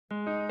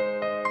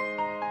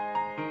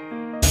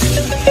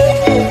Hi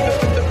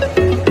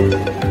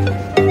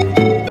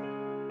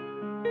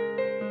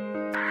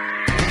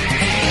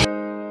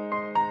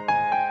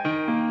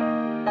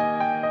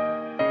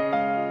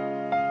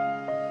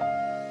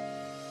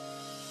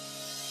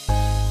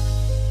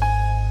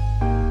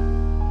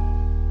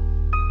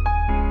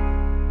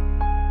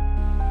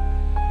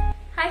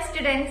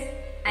students,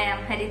 I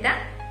am Harita,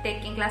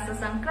 taking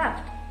classes on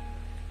craft.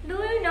 Do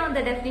you know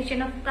the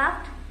definition of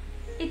craft?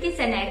 It is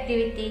an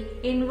activity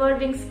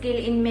involving skill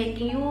in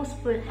making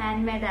useful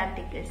handmade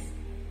articles.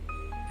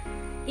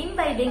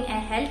 Imbibing a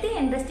healthy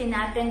interest in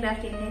art and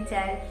craft in a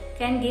child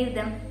can give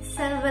them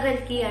several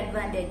key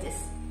advantages.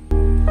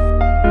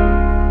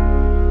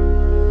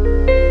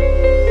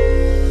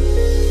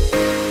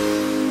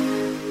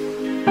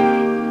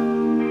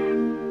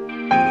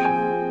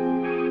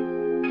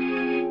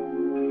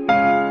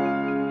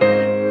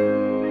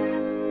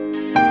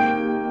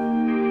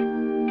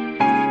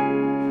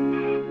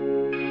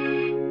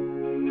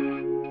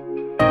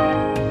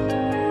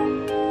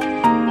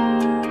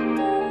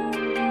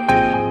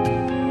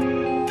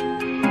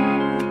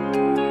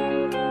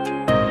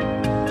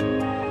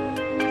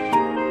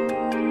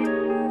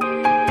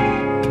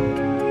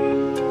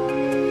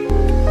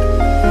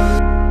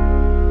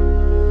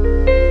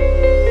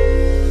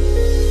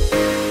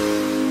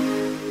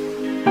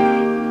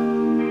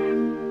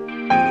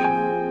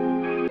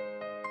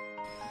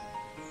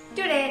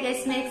 Today,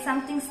 let's make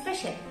something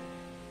special.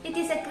 It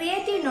is a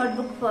creative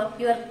notebook for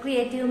your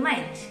creative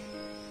mind.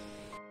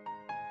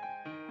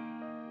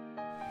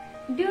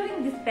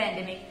 During this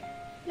pandemic,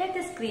 let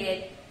us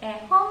create a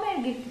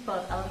homemade gift for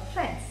our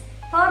friends.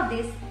 For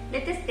this,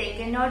 let us take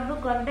a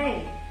notebook or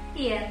diary.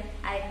 Here,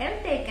 I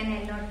have taken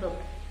a notebook.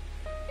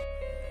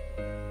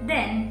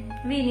 Then,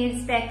 we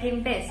need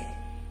spackling paste.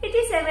 It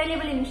is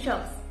available in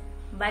shops,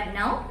 but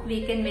now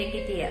we can make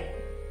it here.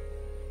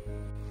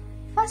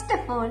 First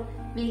of all,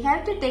 we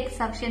have to take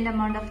sufficient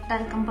amount of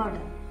talcum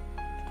powder.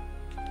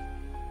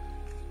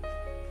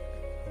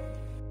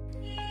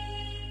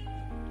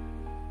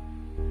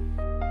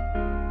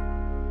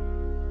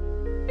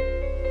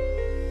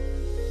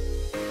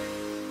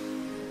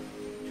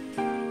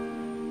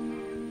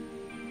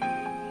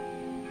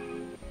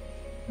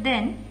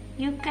 Then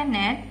you can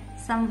add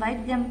some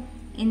white gum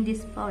in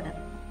this powder.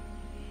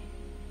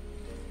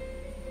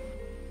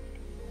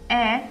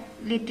 Add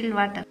little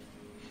water.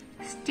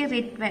 Stir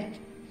it well.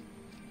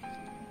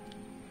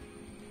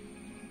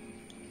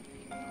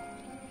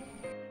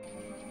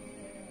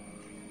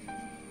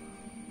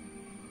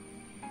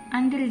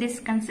 Until this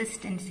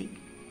consistency.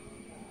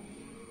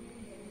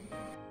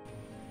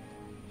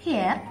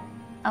 Here,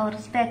 our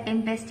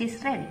spackling paste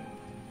is ready.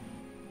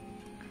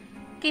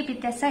 Keep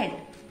it aside.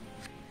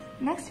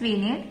 Next, we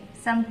need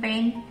some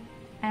paint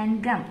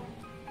and gum.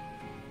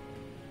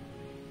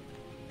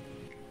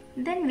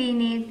 Then we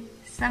need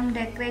some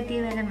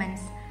decorative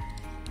elements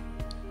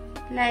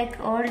like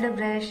old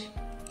brush,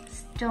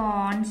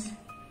 stones,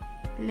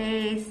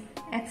 lace,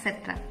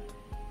 etc.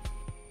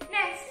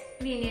 Next,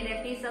 we need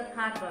a piece of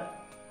cardboard.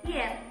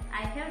 Here,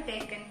 I have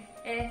taken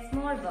a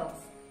small box.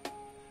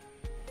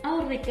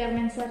 Our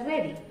requirements are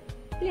ready.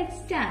 Let's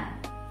start.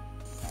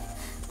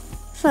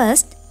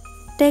 First,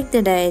 take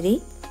the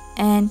diary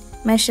and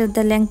measure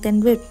the length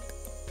and width.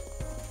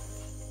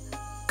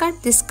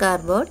 Cut this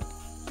cardboard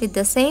with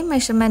the same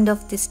measurement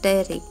of this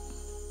diary.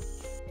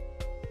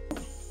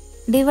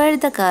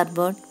 Divide the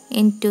cardboard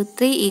into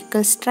 3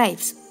 equal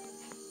stripes.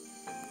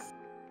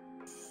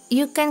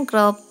 You can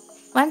crop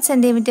 1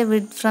 cm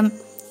width from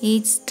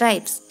each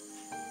stripes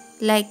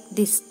like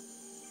this.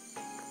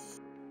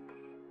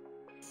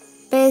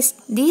 Paste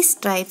these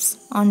stripes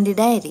on the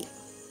diary.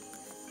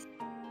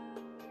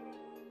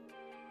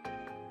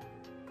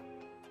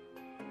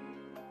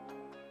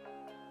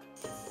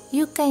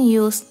 You can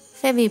use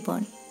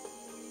Fevibond.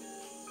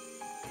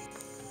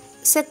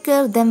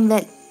 Secure them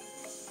well.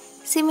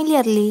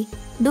 Similarly,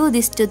 do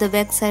this to the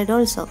back side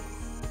also.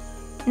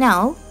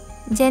 Now,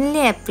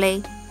 gently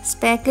apply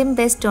spackling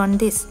paste on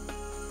this.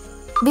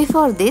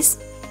 Before this,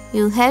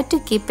 you have to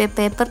keep a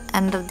paper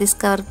under this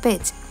cover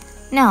page.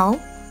 Now,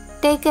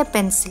 take a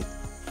pencil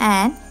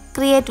and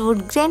create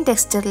wood grain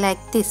texture like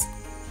this.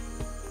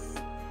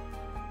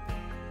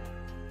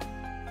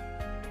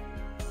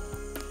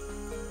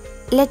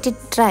 Let it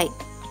dry.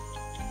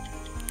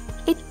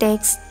 It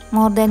takes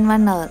more than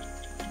 1 hour.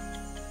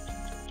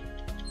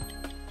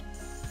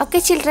 Okay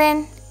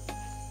children,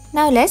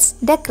 now let's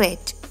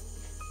decorate.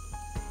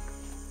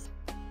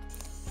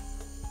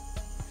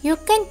 You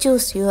can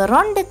choose your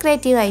own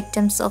decorative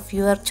items of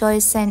your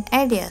choice and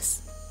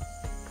ideas.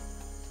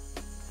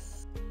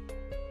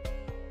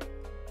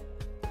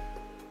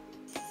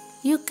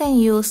 You can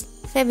use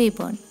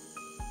Fevibond.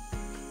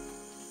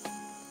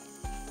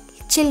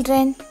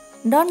 Children,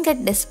 don't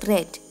get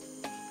desperate.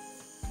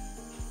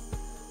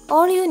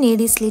 All you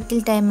need is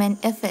little time and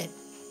effort.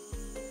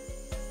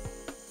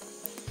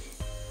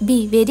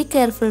 Be very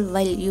careful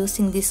while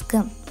using this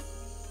gum.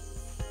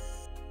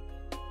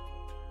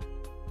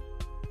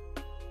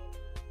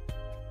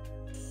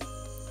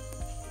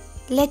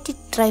 Let it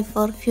dry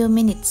for few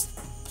minutes.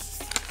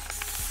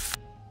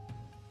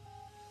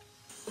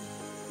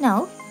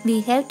 we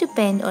have to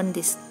paint on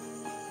this.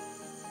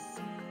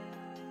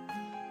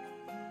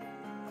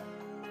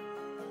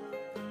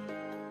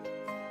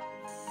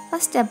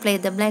 First apply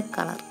the black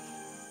color.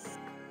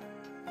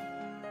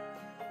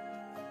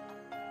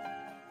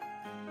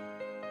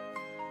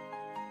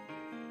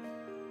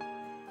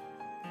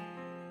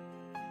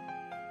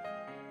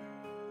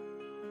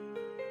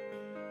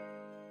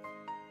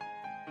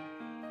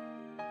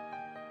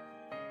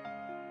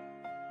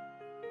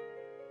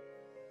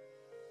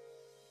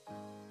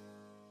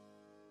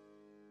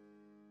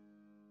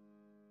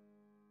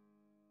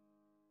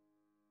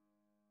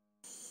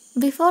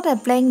 Before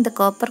applying the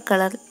copper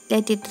color,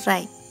 let it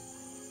dry.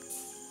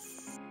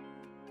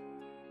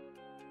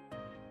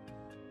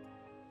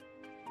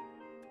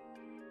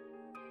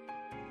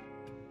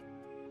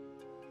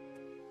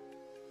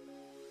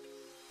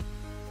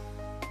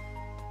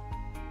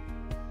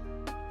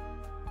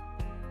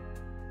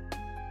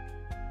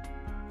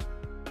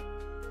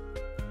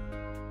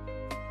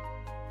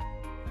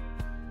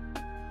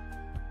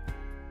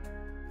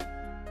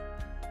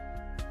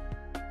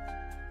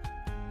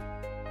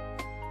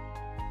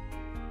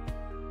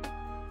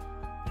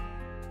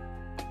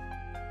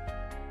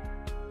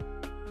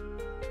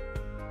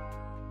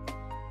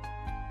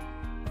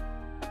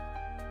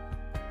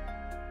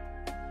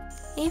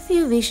 If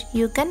you wish,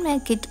 you can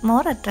make it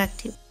more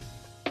attractive.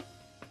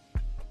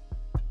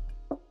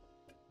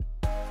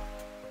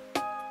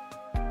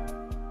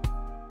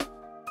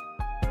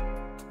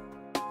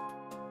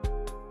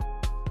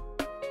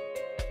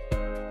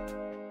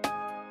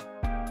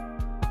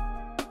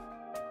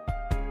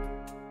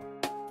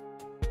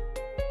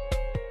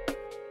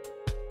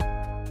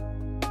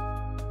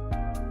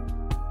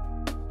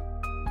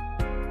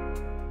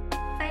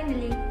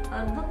 Finally,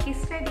 our book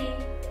is ready.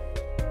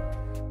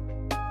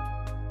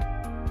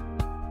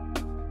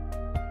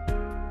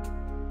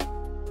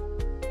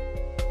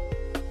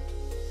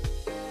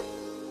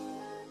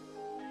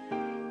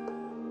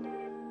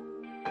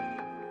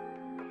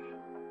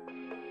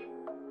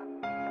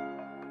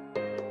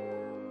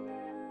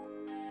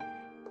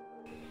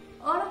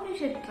 All of you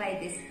should try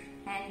this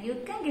and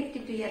you can gift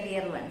it to your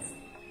dear ones.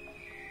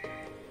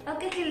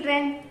 Okay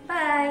children,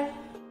 bye.